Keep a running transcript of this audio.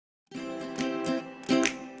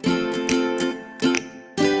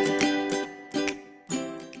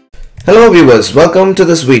Hello viewers, welcome to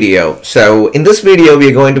this video. So in this video we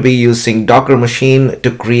are going to be using Docker machine to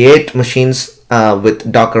create machines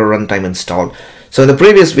with Docker runtime installed. So in the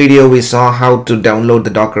previous video we saw how to download the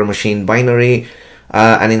Docker machine binary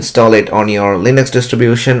and install it on your Linux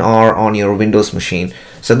distribution or on your Windows machine.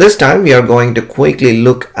 So this time we are going to quickly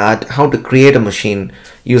look at how to create a machine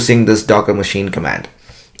using this Docker machine command.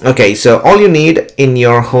 Okay, so all you need in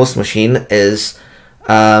your host machine is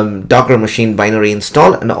Docker machine binary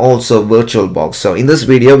installed and also VirtualBox. So in this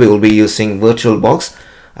video we will be using VirtualBox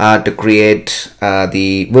to create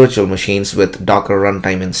the virtual machines with Docker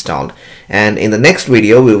runtime installed, and in the next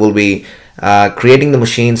video we will be creating the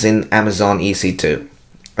machines in Amazon EC2.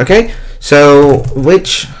 Okay, so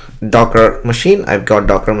which Docker machine? I've got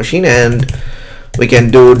Docker machine, and we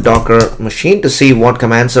can do Docker machine to see what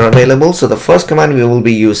commands are available. So the first command we will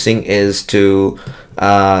be using is to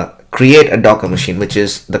create a Docker machine, which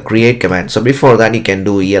is the create command. So before that you can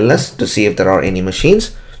do ls to see if there are any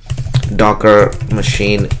machines. Docker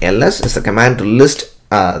machine ls is the command to list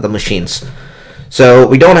the machines. So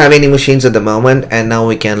we don't have any machines at the moment, and now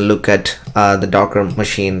we can look at the Docker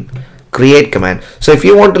machine create command. So if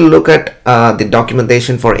you want to look at the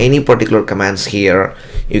documentation for any particular commands here,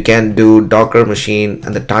 you can do Docker machine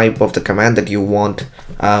and the type of the command that you want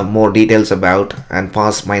more details about, and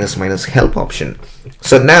pass -- help option.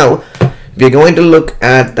 So now we're going to look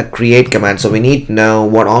at the create command. So we need to know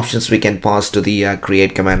what options we can pass to the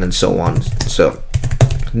create command and so on. So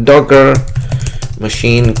Docker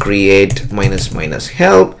machine create --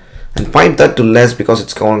 help, and pipe that to less because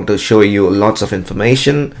it's going to show you lots of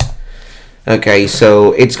information. Okay,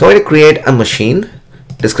 so it's going to create a machine.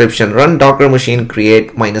 Description: run Docker machine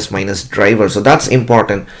create -- driver. So that's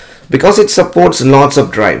important because it supports lots of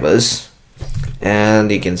drivers,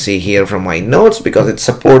 and you can see here from my notes, because it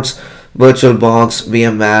supports VirtualBox,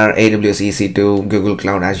 VMware, AWS EC2, Google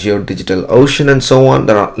Cloud, Azure, DigitalOcean, and so on.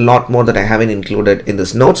 There are a lot more that I haven't included in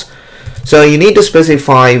this notes. So you need to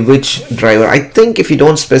specify which driver. I think if you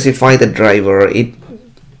don't specify the driver, it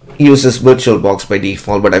uses VirtualBox by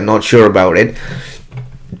default, but I'm not sure about it.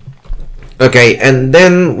 Okay, and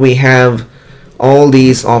then we have all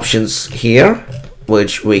these options here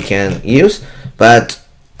which we can use, but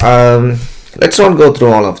let's not go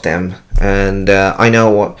through all of them. And I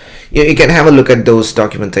know what you can have a look at those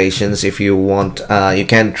documentations if you want. You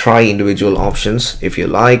can try individual options if you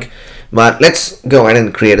like, but let's go ahead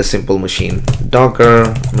and create a simple machine.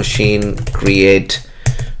 Docker machine create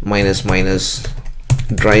 --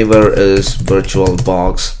 driver is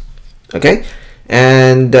VirtualBox. Okay,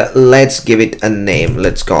 and let's give it a name.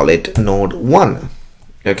 Let's call it node 1.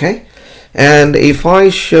 Okay, and if I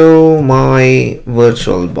show my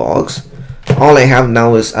VirtualBox, all I have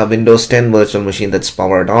now is a Windows 10 virtual machine that's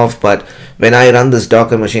powered off, but when I run this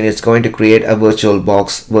Docker machine, it's going to create a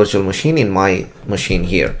VirtualBox virtual machine in my machine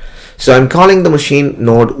here. So I'm calling the machine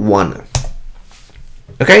node 1.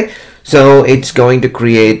 Okay, so it's going to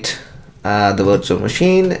create the virtual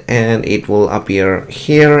machine, and it will appear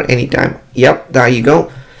here anytime. Yep, there you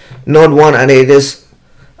go, node 1, and it is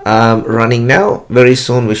running now. Very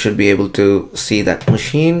soon we should be able to see that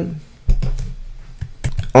machine.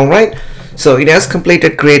 All right, so it has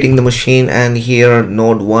completed creating the machine, and here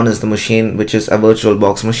node 1 is the machine, which is a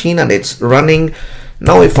VirtualBox machine, and it's running.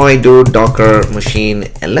 Now if I do Docker machine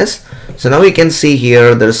ls, so now you can see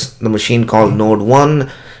here there's the machine called node 1.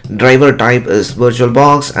 Driver type is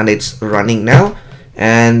VirtualBox, and it's running now,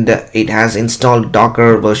 and it has installed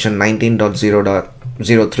Docker version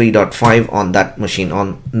 19.0.03.5 on that machine,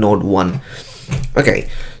 on node 1. Okay,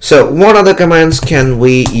 so what other commands can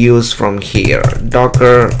we use from here?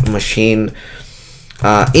 Docker machine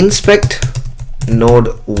inspect node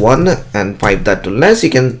 1 and pipe that to less. You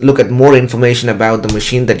can look at more information about the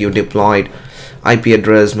machine that you deployed: IP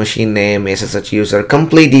address, machine name, SSH user,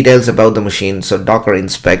 complete details about the machine. So Docker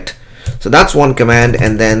inspect, so that's one command.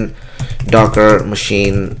 And then Docker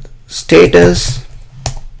machine status,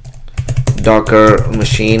 Docker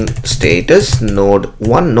machine status node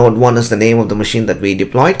 1. Node 1 is the name of the machine that we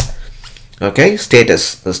deployed. Okay,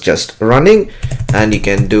 status is just running, and you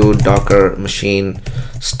can do Docker machine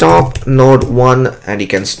stop node 1, and you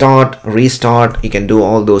can start, restart, you can do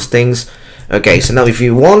all those things. Okay, so now if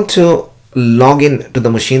you want to log in to the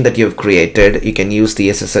machine that you've created, you can use the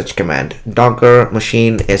SSH command. Docker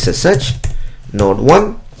machine SSH node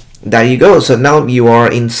 1. There you go. So now you are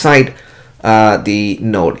inside the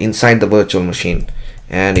node, inside the virtual machine.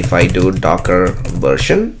 And if I do Docker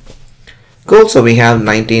version, cool, so we have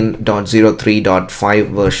 19.03.5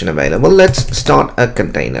 version available. Let's start a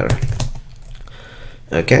container.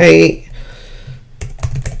 Okay,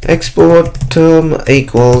 export term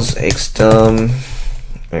equals xterm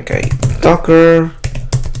Okay, docker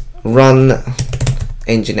run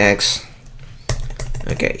nginx.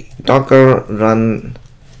 Okay, docker run,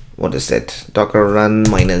 what is it? Docker run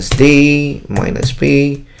 -d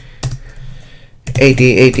 -p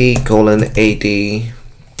 8080:80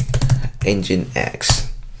 nginx.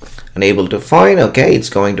 Unable to find. Okay, it's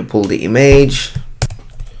going to pull the image.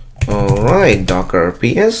 Alright, docker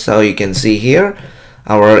ps. So you can see here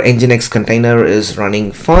our nginx container is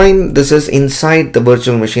running fine. This is inside the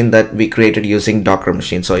virtual machine that we created using docker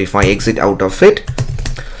machine. So if I exit out of it,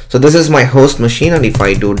 so this is my host machine, and if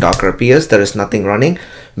I do docker ps, there is nothing running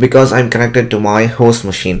because I'm connected to my host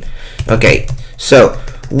machine. Okay, so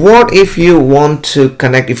what if you want to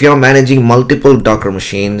connect, if you're managing multiple docker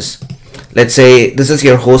machines? Let's say this is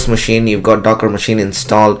your host machine, you've got docker machine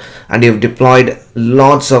installed, and you've deployed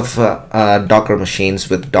lots of docker machines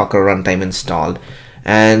with docker runtime installed.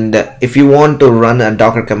 And if you want to run a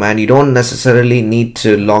docker command, you don't necessarily need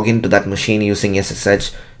to log into that machine using SSH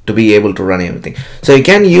to be able to run everything. So you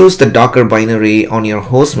can use the docker binary on your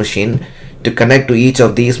host machine to connect to each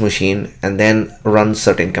of these machines and then run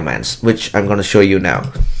certain commands, which I'm going to show you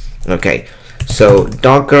now. Okay, so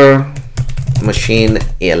docker machine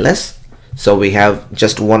als. So we have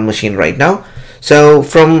just one machine right now. So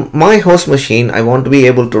from my host machine, I want to be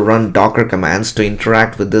able to run docker commands to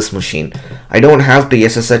interact with this machine. I don't have to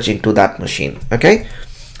SSH into that machine. Okay,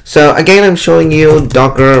 so again, I'm showing you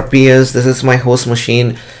docker ps. This is my host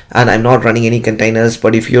machine and I'm not running any containers,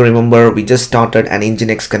 but if you remember, we just started an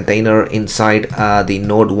nginx container inside the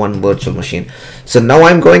node 1 virtual machine. So now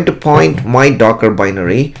I'm going to point my docker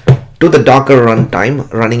binary to the docker runtime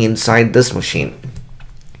running inside this machine.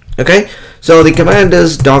 Okay, so the command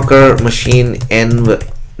is docker machine env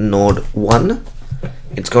node 1.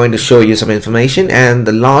 It's going to show you some information, and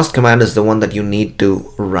the last command is the one that you need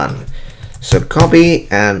to run. So copy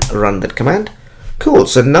and run that command. Cool.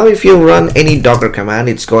 So now if you run any docker command,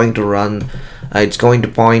 it's going to run, it's going to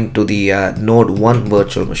point to the node 1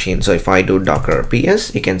 virtual machine. So if I do docker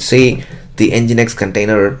ps, you can see the nginx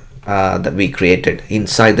container that we created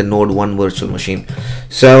inside the node 1 virtual machine.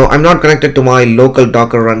 So I'm not connected to my local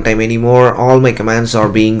docker runtime anymore. All my commands are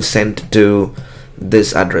being sent to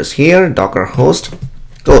this address here, docker host.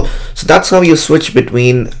 Cool. So that's how you switch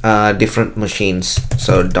between different machines.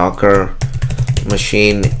 So docker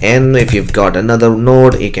machine n, if you've got another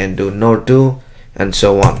node, you can do node 2 and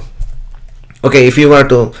so on. Okay, if you were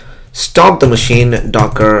to stop the machine,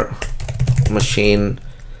 docker machine,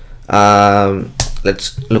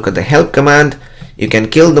 let's look at the help command. You can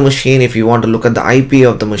kill the machine. If you want to look at the IP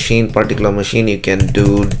of the machine, particular machine, you can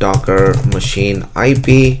do docker machine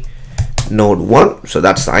IP node 1. So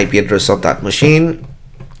that's the IP address of that machine.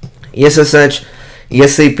 SSH,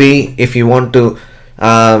 SCP, if you want to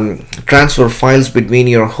transfer files between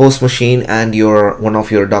your host machine and one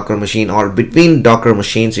of your docker machine, or between docker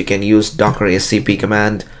machines, you can use docker scp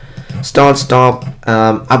command. Stop,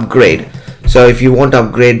 upgrade. So if you want to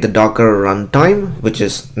upgrade the docker runtime, which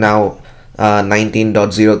is now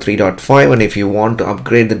 19.03.5, and if you want to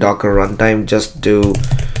upgrade the docker runtime, just do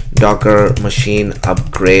docker machine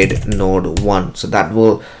upgrade node 1. So that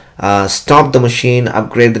will stop the machine,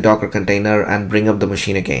 upgrade the docker container, and bring up the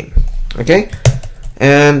machine again. Okay,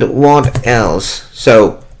 and what else?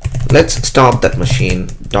 So let's stop that machine,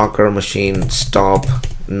 docker machine stop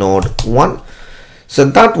node 1. So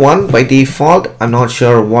that one by default, I'm not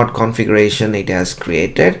sure what configuration it has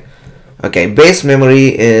created. Okay, base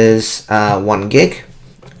memory is 1 gig,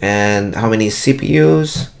 and how many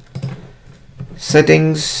CPUs?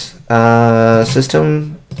 Settings,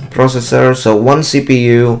 system processor, so 1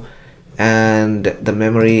 CPU, and the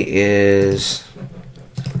memory is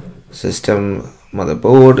system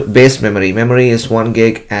motherboard. Base memory is 1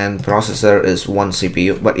 gig, and processor is 1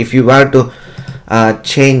 CPU. But if you were to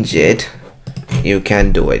change it, you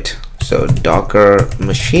can do it. So docker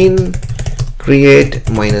machine create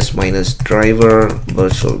 -- driver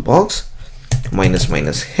virtualbox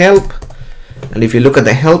 -- help, and if you look at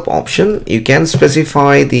the help option, you can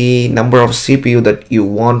specify the number of CPU that you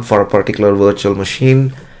want for a particular virtual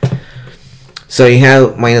machine. So you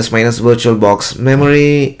have -- virtualbox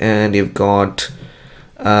memory, and you've got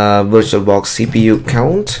virtualbox CPU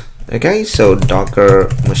count. Okay, so docker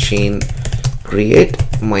machine create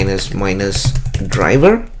 --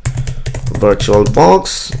 driver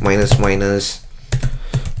virtualbox --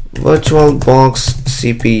 virtualbox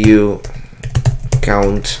CPU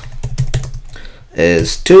count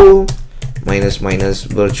is 2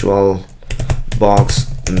 -- virtualbox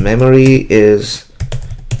memory is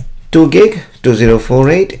 2 gig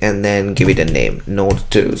 2048 and then give it a name, node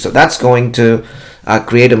 2. So that's going to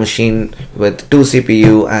create a machine with 2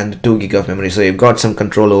 CPU and 2 gig of memory. So you've got some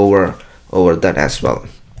control over that as well.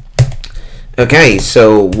 Okay,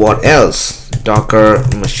 so what else? Docker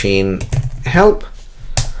machine help.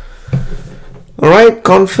 Alright,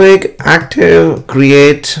 config, active,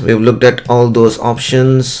 create. We've looked at all those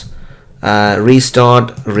options.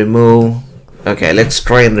 Restart, remove. Okay, let's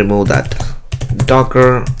try and remove that.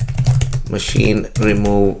 Docker machine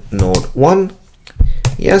remove node 1.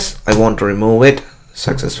 Yes, I want to remove it.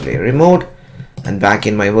 Successfully removed. And back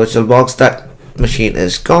in my VirtualBox, that machine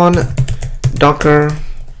is gone. Docker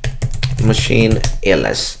machine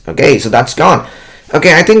ls. Okay, so that's gone.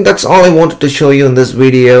 Okay, I think that's all I wanted to show you in this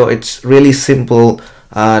video. It's really simple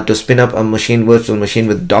to spin up a virtual machine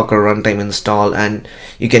with Docker runtime install, and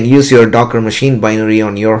you can use your Docker machine binary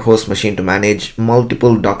on your host machine to manage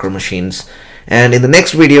multiple Docker machines. And in the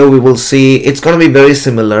next video we will see it's going to be very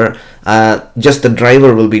similar, just the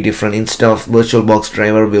driver will be different. Instead of VirtualBox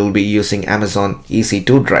driver, we will be using Amazon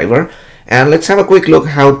EC2 driver. And let's have a quick look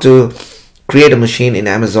how to create a machine in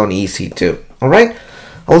Amazon EC2. Alright,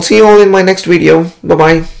 I'll see you all in my next video. Bye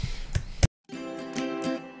bye.